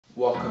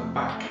Welcome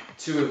back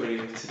to a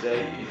video.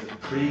 Today is a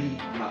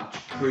pre-match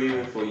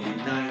preview for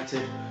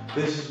United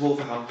versus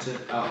Wolverhampton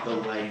at the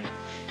Lane.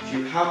 If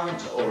you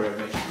haven't already,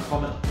 make sure to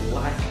comment,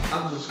 like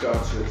and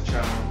subscribe to the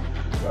channel.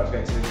 Let's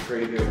get into this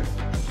preview.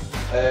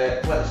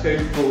 Let's go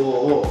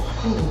for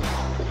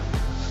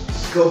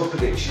score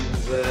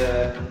predictions.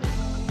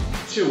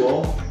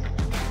 2-2.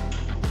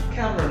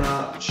 Cameron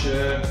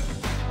Archer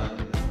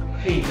and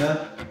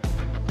Hamer.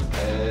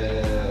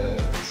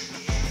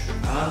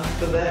 And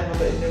for them, I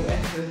don't know any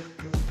of the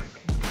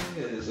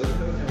players. I don't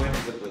know any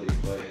of the bloody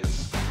players.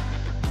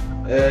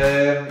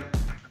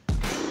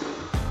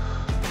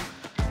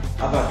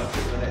 I've had enough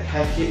at the minute.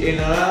 Hecky in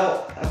or out?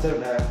 I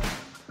don't know.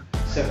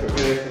 Separate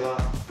video for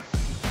that.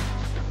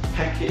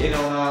 Hecky in or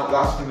out?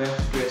 That's going to have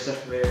to be a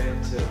separate video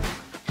into.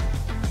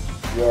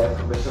 Yeah, it's going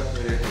to be a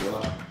separate video for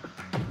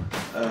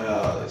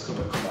that. It's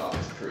going to come out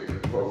this preview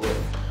probably.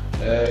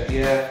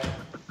 Yeah.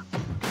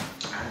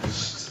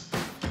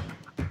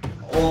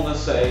 All I'm going to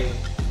say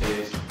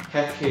is,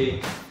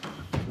 Hecky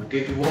will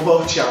give you one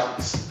more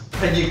chance,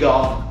 then you're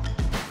gone.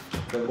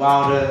 Then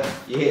Wilder,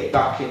 you hit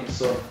back in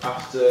some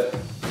after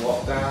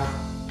lockdown.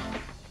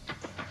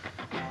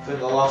 I think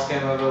the last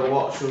game I ever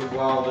watched with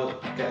Wilder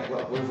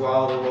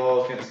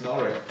was against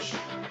Norwich.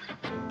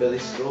 And Billy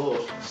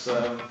scored,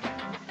 so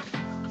I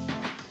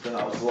think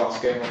that was the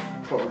last game I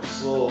probably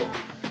saw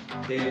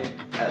him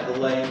at the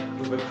Lane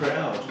with a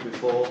crowd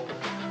before.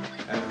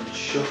 And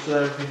shut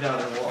everything down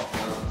in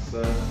lockdown,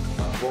 so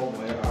that's one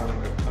way I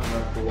remember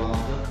for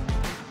Wilder.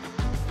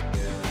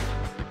 Yeah,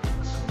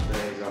 some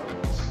days that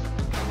was.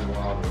 I'm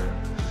Wilder in.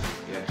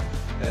 Yeah.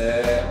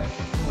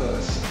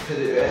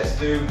 Let's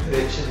do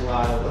prediction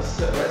lineup.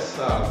 Let's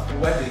start.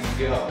 Wedding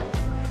goal.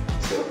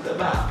 So at the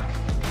back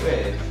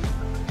with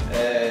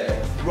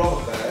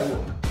Robbo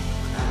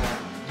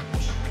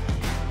and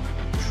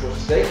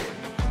Trusty.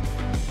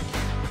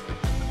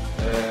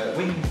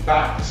 Wing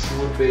backs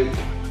would be.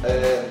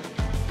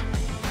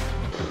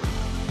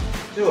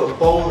 Do what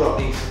Baldock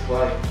needs to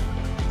play.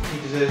 He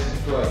deserves to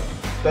play.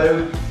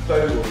 Bo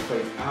will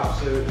play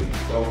absolutely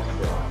well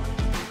crap.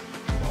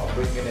 I'll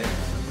bring it in.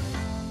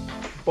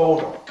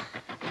 Baldock,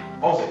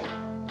 Ozzy,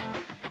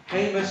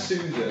 Hamer,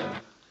 Susan,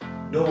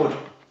 Nord,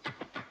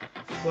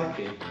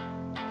 Flecky,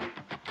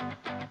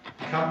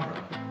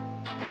 Cameron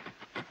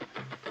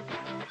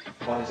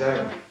on his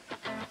own,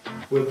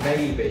 with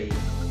maybe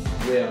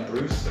Leon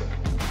Brewster.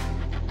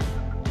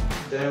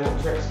 Don't know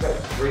what to expect.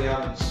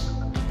 Rian's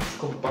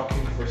come back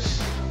in for his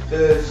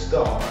third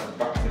start and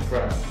back in the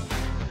Prem.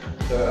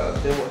 So I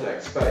don't know what to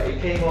expect. He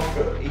came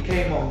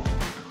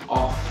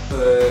off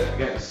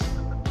against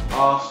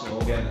Arsenal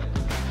again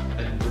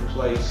and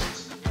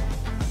replaced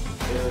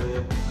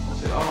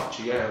was it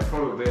Archer? Yeah,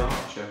 probably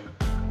Archer.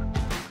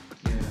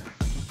 Yeah.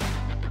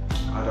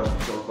 I don't want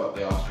to talk about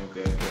the Arsenal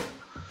game, but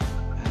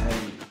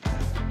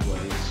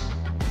anyways,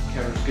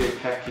 can we give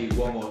Hecky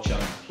one more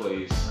chance,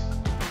 please?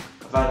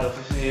 I've had enough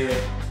of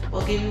hearing,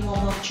 well, give him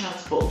one more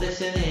chance, put this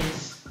in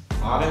his.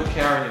 I don't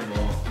care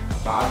anymore.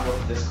 I've had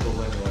enough of this club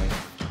anyway.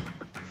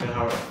 If you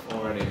haven't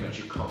already, make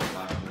sure you comment.